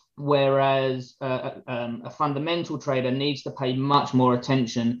 Whereas a fundamental trader needs to pay much more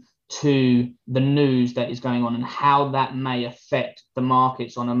attention to the news that is going on and how that may affect the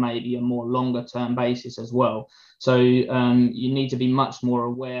markets on maybe a more longer term basis as well. So you need to be much more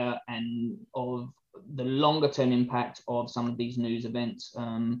aware and of the longer term impact of some of these news events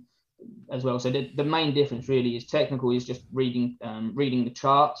as well. So the main difference really is technical is just reading the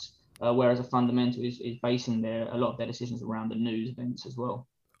charts, whereas a fundamental is basing a lot of their decisions around the news events as well.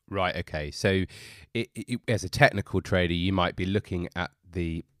 Right. Okay. So, as a technical trader, you might be looking at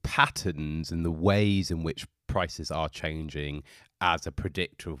the patterns and the ways in which prices are changing as a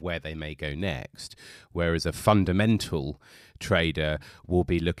predictor of where they may go next. Whereas a fundamental trader will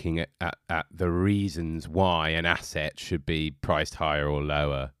be looking at the reasons why an asset should be priced higher or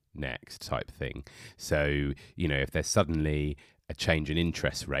lower next, type thing. So, if there's suddenly a change in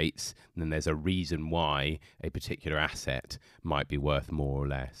interest rates, then there's a reason why a particular asset might be worth more or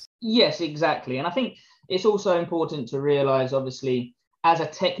less. Yes, exactly. And I think it's also important to realize, obviously, as a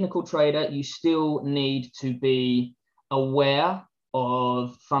technical trader, you still need to be aware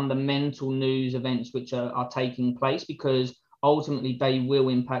of fundamental news events which are taking place, because ultimately they will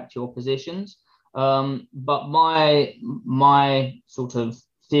impact your positions. But my sort of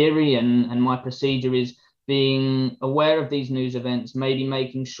theory and my procedure is being aware of these news events, maybe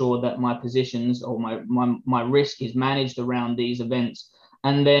making sure that my positions or my risk is managed around these events.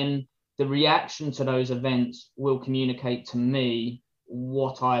 And then the reaction to those events will communicate to me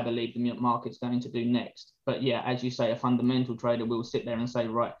what I believe the market's going to do next. But yeah, as you say, a fundamental trader will sit there and say,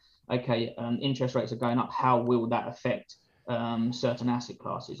 right, okay, interest rates are going up. How will that affect certain asset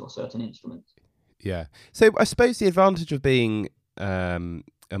classes or certain instruments? Yeah. So I suppose the advantage of being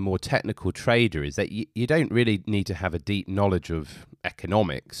a more technical trader is that you don't really need to have a deep knowledge of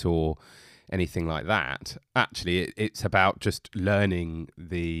economics or anything like that. Actually, it's about just learning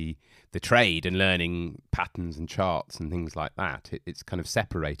the trade and learning patterns and charts and things like that. It's kind of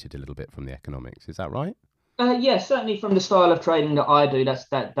separated a little bit from the economics. Is that right? Yes, certainly from the style of trading that I do,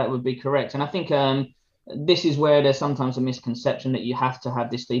 that would be correct. And I think this is where there's sometimes a misconception that you have to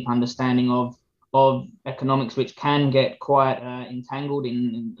have this deep understanding of economics, which can get quite entangled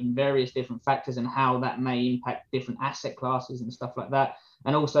in various different factors and how that may impact different asset classes and stuff like that.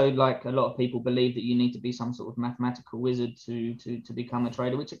 And also, like, a lot of people believe that you need to be some sort of mathematical wizard to become a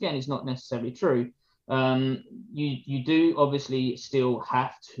trader, which again is not necessarily true. You do obviously still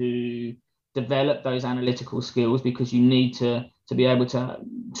have to develop those analytical skills, because you need to be able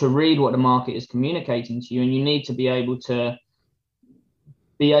to read what the market is communicating to you, and you need to be able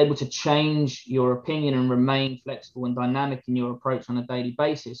to change your opinion and remain flexible and dynamic in your approach on a daily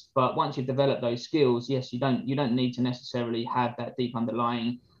basis. But once you've developed those skills, yes, you don't need to necessarily have that deep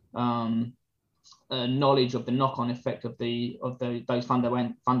underlying knowledge of the knock-on effect of those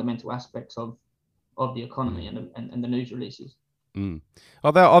fundamental aspects of the economy and the news releases. Mm.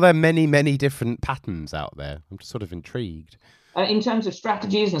 Are there many different patterns out there? I'm just sort of intrigued. In terms of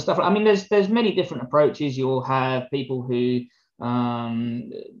strategies and stuff, I mean, there's many different approaches. You'll have people who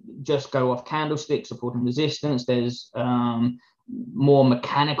just go off candlesticks, support and resistance. There's more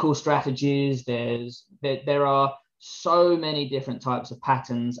mechanical strategies. There are so many different types of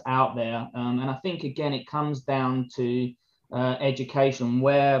patterns out there, and I think again it comes down to education,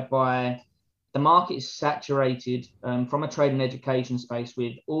 whereby the market is saturated from a trade and education space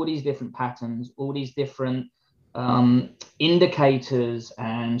with all these different patterns, all these different indicators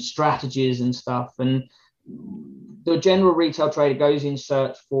and strategies and stuff. And the general retail trader goes in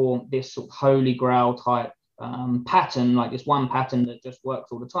search for this sort of holy grail type pattern, like this one pattern that just works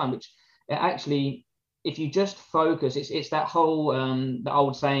all the time, which it actually, if you just focus, it's that whole, the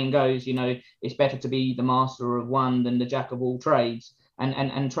old saying goes, it's better to be the master of one than the jack of all trades.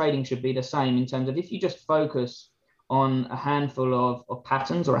 And trading should be the same, in terms of, if you just focus on a handful of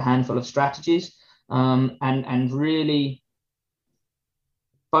patterns or a handful of strategies, and really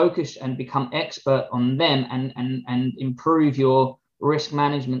focus and become expert on them, and improve your risk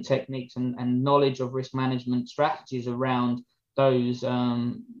management techniques and knowledge of risk management strategies around those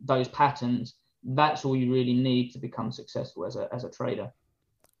patterns, that's all you really need to become successful as a trader.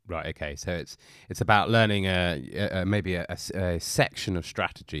 Right. Okay. So it's about learning maybe a section of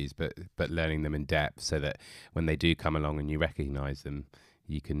strategies, but learning them in depth, so that when they do come along and you recognise them,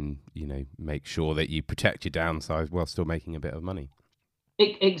 you can make sure that you protect your downside while still making a bit of money.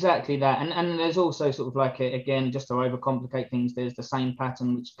 Exactly that. And there's also sort of like, again, just to overcomplicate things, there's the same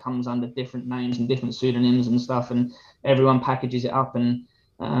pattern which comes under different names and different pseudonyms and stuff, and everyone packages it up and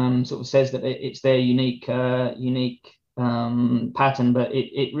sort of says that it's their unique pattern, but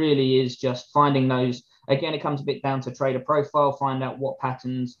it really is just finding those. Again, it comes a bit down to trader profile, find out what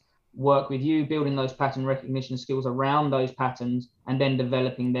patterns work with you, building those pattern recognition skills around those patterns, and then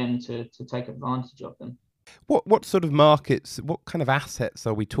developing them to take advantage of them. What sort of markets, what kind of assets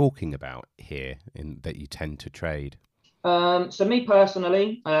are we talking about here that you tend to trade? So me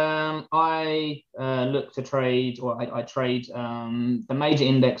personally, I look to trade, or I trade the major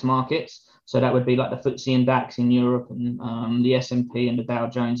index markets. So that would be like the FTSE and DAX in Europe, and the S&P and the Dow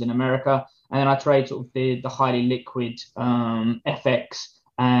Jones in America. And then I trade sort of the highly liquid FX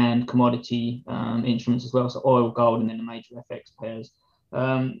and commodity instruments as well. So oil, gold, and then the major FX pairs.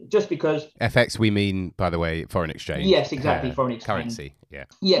 Just because FX, we mean, by the way, foreign exchange. Yes, exactly, foreign exchange. Currency, yeah.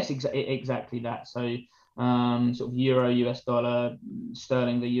 Yes, exactly that. So sort of euro, US dollar,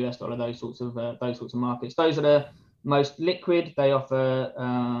 sterling, the US dollar, those sorts of markets. Those are the most liquid. They offer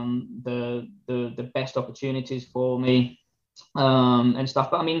the best opportunities for me and stuff.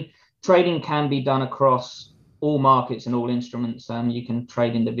 But I mean, trading can be done across all markets and all instruments. You can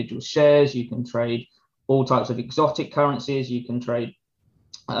trade individual shares. You can trade all types of exotic currencies. You can trade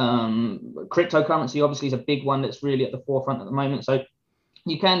cryptocurrency. Obviously, is a big one that's really at the forefront at the moment. So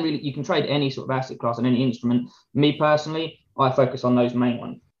you can trade any sort of asset class and any instrument. Me personally, I focus on those main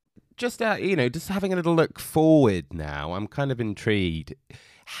ones. Just just having a little look forward now, I'm kind of intrigued.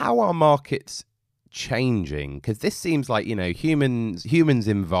 How are markets changing? Because this seems like humans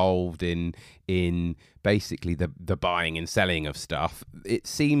involved in basically the buying and selling of stuff. It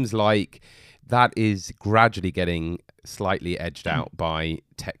seems like that is gradually getting slightly edged out by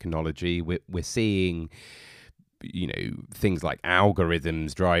technology. We're seeing things like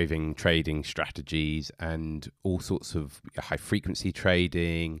algorithms driving trading strategies and all sorts of high frequency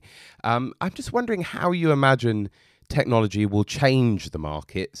trading. I'm just wondering how you imagine technology will change the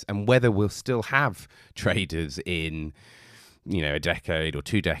markets, and whether we'll still have traders in a decade or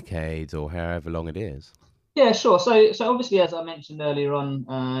 2 decades or however long it is. Yeah, sure. So obviously, as I mentioned earlier on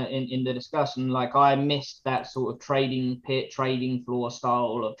in the discussion, like I missed that sort of trading pit, trading floor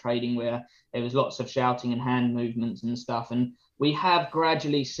style of trading where there was lots of shouting and hand movements and stuff. And we have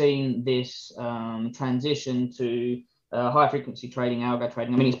gradually seen this transition to high frequency trading, algo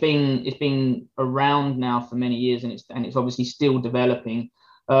trading. I mean, it's been around now for many years, and it's obviously still developing.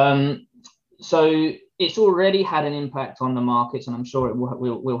 So it's already had an impact on the markets, and I'm sure it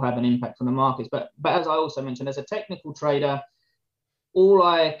will have an impact on the markets. But as I also mentioned, as a technical trader, all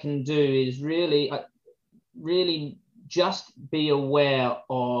I can do is really just be aware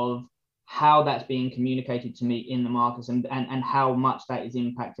of how that's being communicated to me in the markets, and how much that is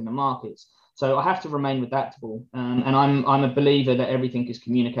impacting the markets. So I have to remain adaptable, and I'm a believer that everything is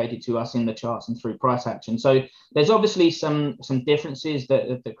communicated to us in the charts and through price action. So there's obviously some differences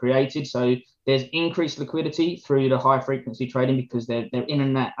that created. So there's increased liquidity through the high frequency trading because they're in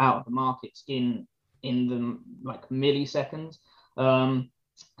and out of the markets in the like milliseconds.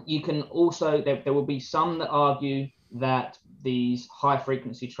 You can also there will be some that argue that these high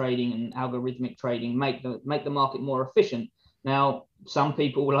frequency trading and algorithmic trading make the market more efficient. Now, some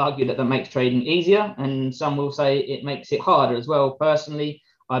people will argue that makes trading easier, and some will say it makes it harder as well. Personally,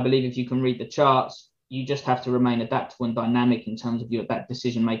 I believe if you can read the charts, you just have to remain adaptable and dynamic in terms of that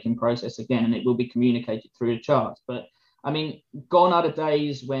decision-making process again, and it will be communicated through the charts. But I mean, gone are the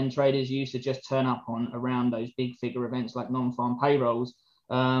days when traders used to just turn up around those big figure events like non-farm payrolls,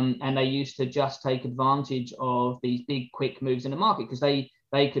 and they used to just take advantage of these big quick moves in the market because they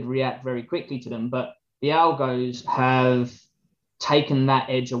could react very quickly to them. But the algos have taken that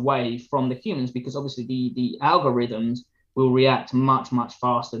edge away from the humans, because obviously the algorithms will react much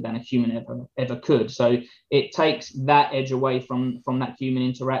faster than a human ever could. So it takes that edge away from that human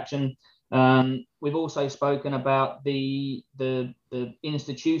interaction. We've also spoken about the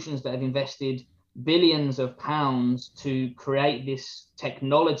institutions that have invested billions of pounds to create this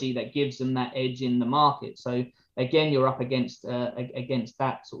technology that gives them that edge in the market. So again, you're up against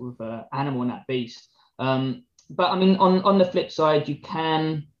that sort of animal and that beast. But I mean, on the flip side,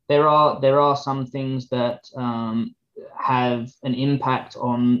 there are some things that have an impact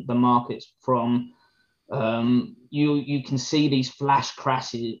on the markets from you can see these flash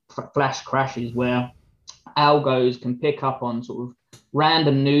crashes where algos can pick up on sort of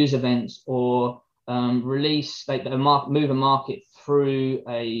random news events or release move a market through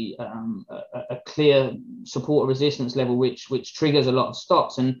a clear support or resistance level, which triggers a lot of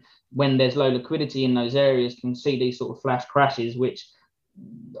stops. And when there's low liquidity in those areas, can see these sort of flash crashes, which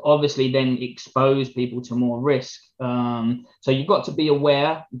obviously then expose people to more risk. So you've got to be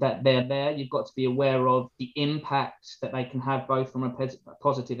aware that they're there. You've got to be aware of the impacts that they can have, both from a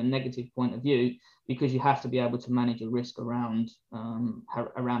positive and negative point of view, because you have to be able to manage a risk around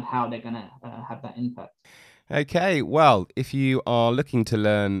how they're going to have that impact. Okay, well, if you are looking to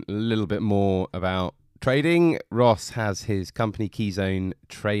learn a little bit more about trading, Ross has his company Keyzone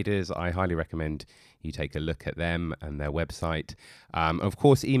Traders. I highly recommend you take a look at them and their website. Of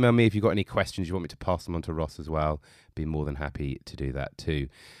course, email me if you've got any questions you want me to pass them on to Ross as well. Be more than happy to do that too.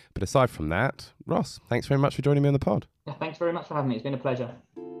 But aside from that, Ross, thanks very much for joining me on the pod. Yeah, thanks very much for having me. It's been a pleasure.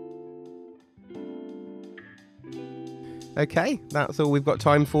 Okay, that's all we've got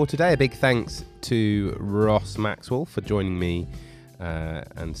time for today. A big thanks to Ross Maxwell for joining me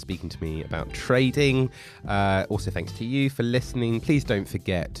and speaking to me about trading. Also, thanks to you for listening. Please don't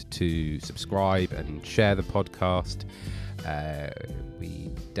forget to subscribe and share the podcast.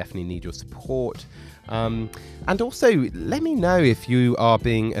 We definitely need your support. And also, let me know if you are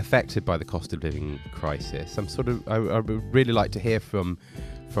being affected by the cost of living crisis. I would really like to hear from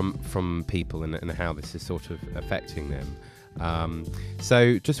people and how this is sort of affecting them.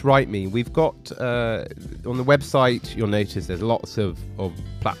 So just write me. We've got on the website, you'll notice there's lots of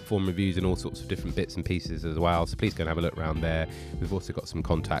platform reviews and all sorts of different bits and pieces as well, so please go and have a look around there. We've also got some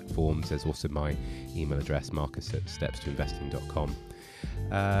contact forms. There's also my email address, marcus@stepstoinvesting.com.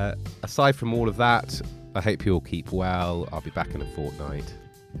 Aside from all of that, I hope you all keep well. I'll be back in a fortnight.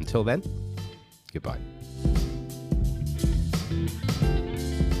 Until then, goodbye.